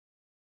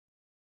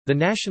The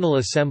National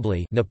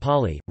Assembly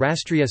Nepali,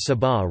 Rastriya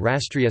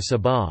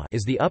Sabha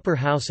is the upper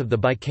house of the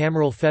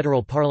bicameral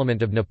Federal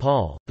Parliament of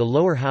Nepal, the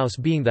lower house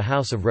being the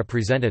House of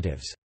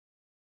Representatives.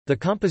 The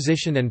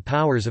composition and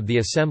powers of the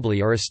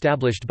Assembly are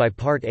established by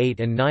Part 8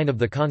 and 9 of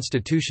the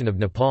Constitution of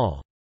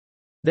Nepal.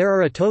 There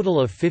are a total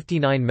of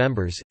 59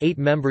 members, 8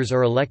 members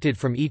are elected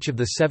from each of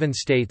the 7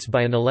 states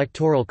by an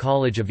electoral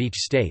college of each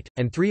state,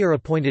 and 3 are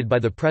appointed by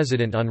the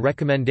President on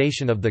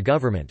recommendation of the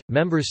government.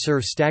 Members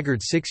serve staggered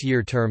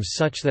 6-year terms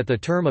such that the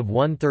term of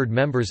 1/3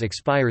 members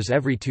expires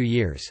every 2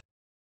 years.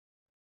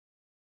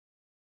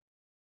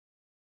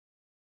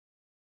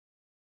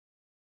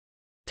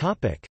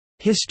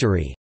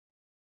 History.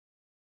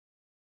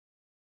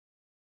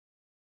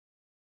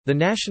 The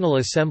National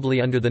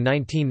Assembly under the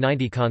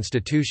 1990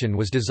 Constitution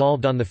was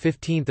dissolved on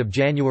 15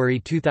 January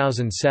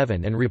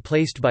 2007 and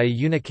replaced by a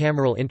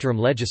unicameral interim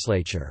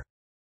legislature.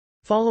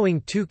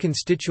 Following 2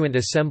 constituent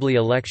assembly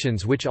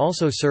elections which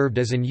also served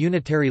as an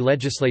unitary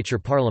legislature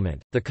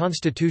parliament, the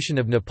Constitution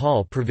of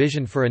Nepal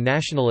provisioned for a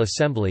National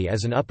Assembly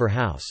as an upper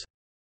house.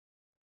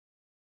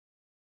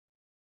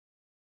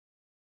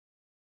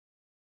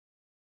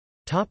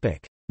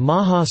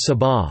 Maha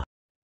Sabha.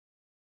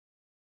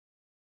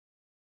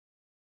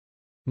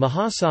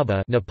 Maha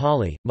Sabha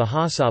Nepali,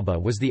 Maha Sabha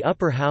was the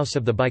upper house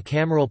of the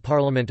bicameral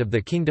parliament of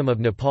the Kingdom of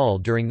Nepal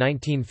during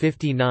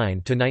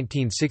 1959 to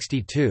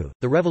 1962.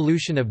 The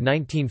revolution of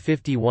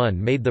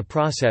 1951 made the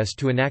process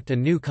to enact a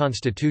new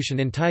constitution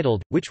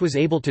entitled, which was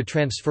able to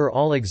transfer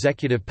all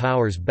executive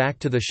powers back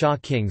to the Shah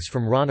kings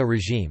from Rana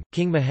regime.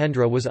 King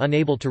Mahendra was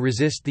unable to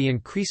resist the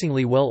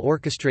increasingly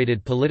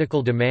well-orchestrated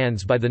political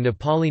demands by the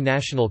Nepali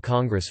National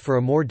Congress for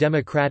a more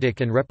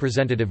democratic and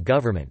representative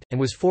government, and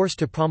was forced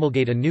to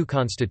promulgate a new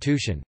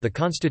constitution. The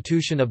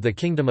Constitution of the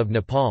Kingdom of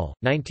Nepal,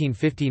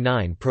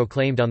 1959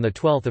 proclaimed on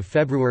 12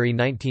 February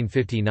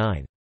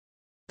 1959.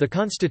 The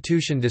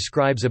constitution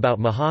describes about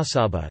Maha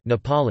Sabha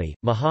Nepali,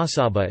 Maha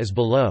Sabha as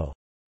below.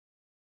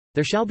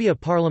 There shall be a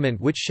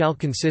parliament which shall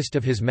consist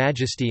of His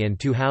Majesty and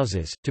 2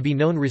 houses, to be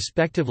known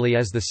respectively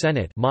as the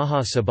Senate Maha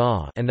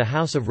Sabha and the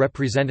House of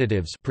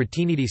Representatives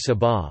Pratinidhi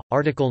Sabha.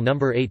 Article No.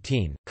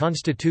 18,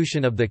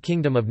 Constitution of the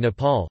Kingdom of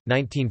Nepal,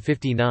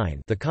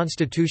 1959. The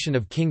Constitution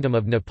of Kingdom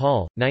of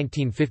Nepal,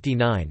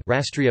 1959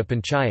 Rastriya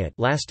Panchayat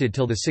lasted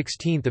till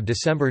 16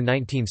 December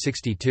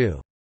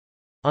 1962.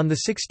 On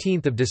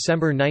 16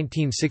 December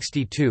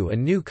 1962 a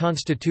new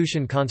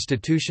constitution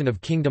Constitution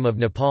of Kingdom of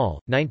Nepal,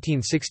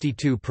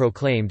 1962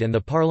 proclaimed and the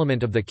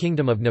Parliament of the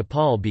Kingdom of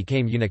Nepal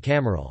became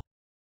unicameral.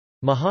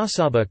 Maha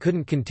Sabha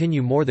couldn't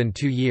continue more than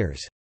 2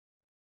 years.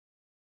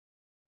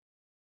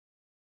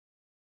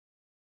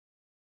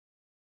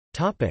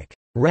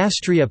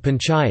 Rastriya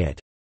Panchayat.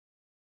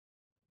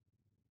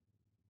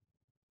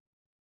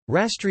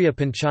 Rastriya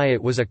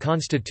Panchayat was a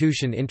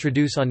constitution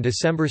introduced on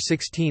December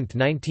 16,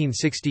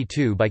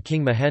 1962 by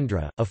King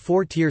Mahendra. A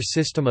 4-tier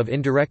system of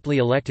indirectly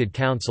elected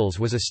councils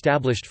was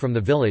established from the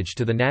village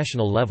to the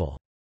national level.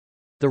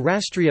 The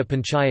Rastriya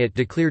Panchayat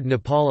declared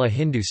Nepal a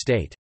Hindu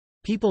state.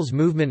 People's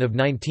Movement of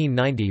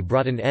 1990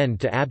 brought an end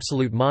to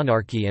absolute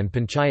monarchy and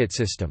panchayat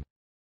system.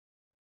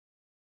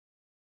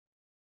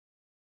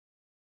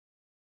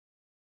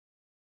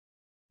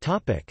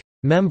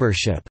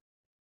 Membership.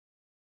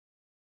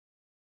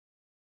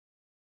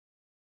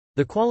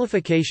 The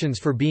qualifications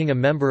for being a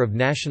member of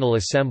National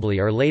Assembly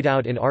are laid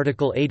out in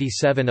Article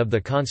 87 of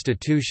the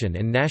Constitution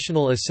and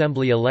National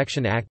Assembly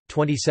Election Act,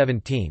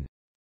 2017.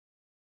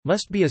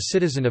 Must be a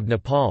citizen of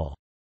Nepal.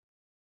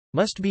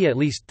 Must be at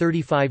least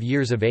 35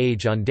 years of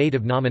age on date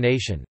of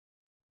nomination.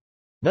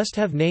 Must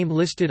have name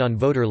listed on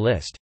voter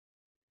list.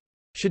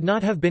 Should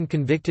not have been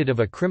convicted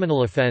of a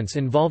criminal offence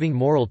involving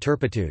moral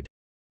turpitude.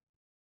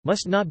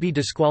 Must not be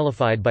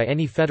disqualified by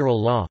any federal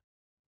law.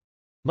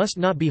 Must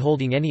not be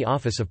holding any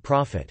office of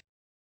profit.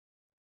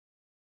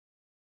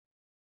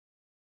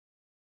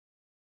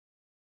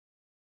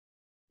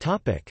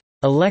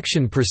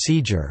 Election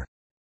procedure.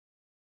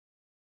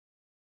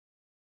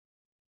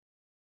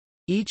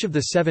 Each of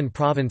the 7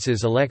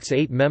 provinces elects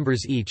 8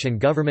 members each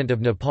and Government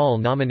of Nepal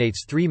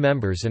nominates 3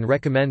 members and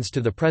recommends to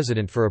the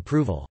President for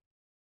approval.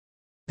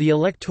 The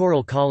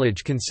Electoral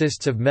College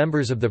consists of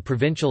members of the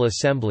Provincial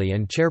Assembly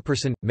and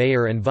chairperson,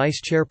 mayor and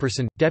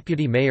vice-chairperson,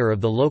 deputy mayor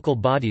of the local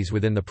bodies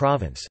within the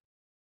province.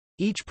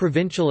 Each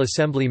Provincial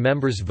Assembly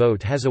member's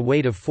vote has a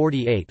weight of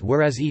 48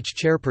 whereas each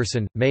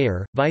chairperson,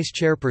 mayor,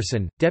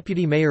 vice-chairperson,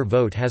 deputy mayor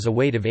vote has a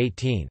weight of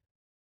 18.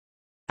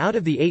 Out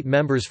of the 8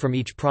 members from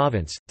each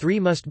province, 3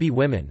 must be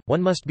women,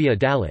 1 must be a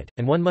Dalit,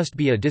 and 1 must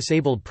be a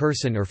disabled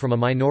person or from a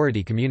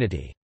minority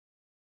community.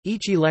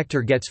 Each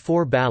elector gets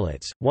 4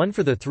 ballots, 1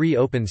 for the 3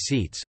 open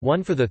seats,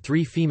 1 for the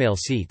 3 female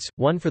seats,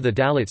 1 for the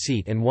Dalit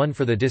seat and 1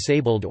 for the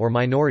disabled or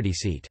minority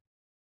seat.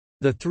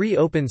 The 3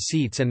 open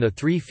seats and the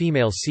 3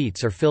 female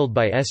seats are filled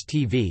by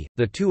STV,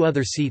 the 2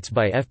 other seats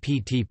by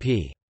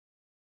FPTP.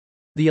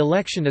 The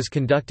election is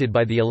conducted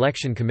by the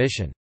Election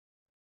Commission.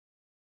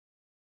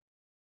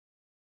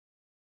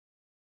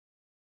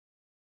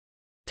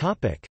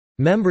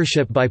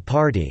 Membership by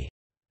party.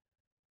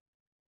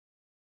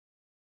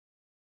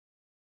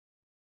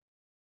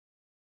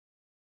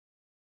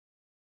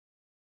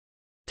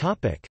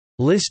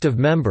 List of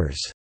members.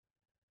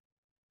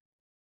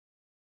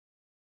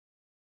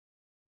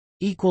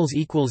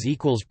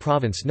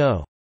 Province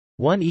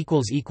No.1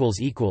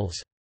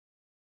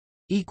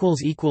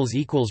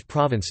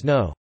 Province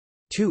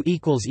No.2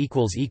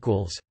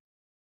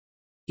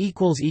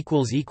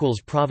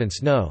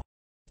 Province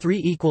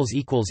No.3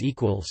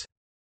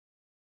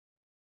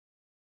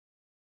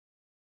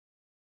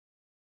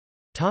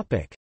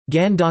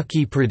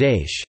 Gandaki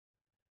Pradesh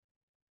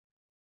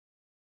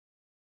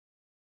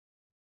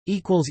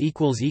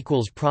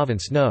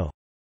Province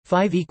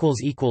No.5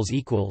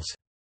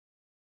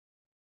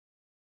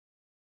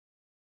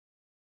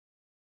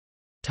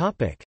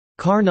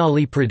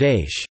 Karnali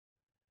Pradesh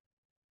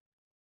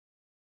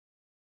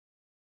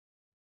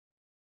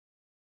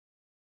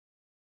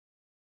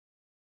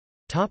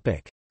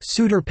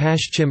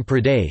Sudurpashchim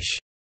Pradesh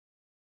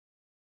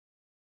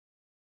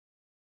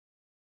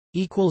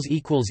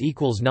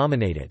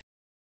Nominated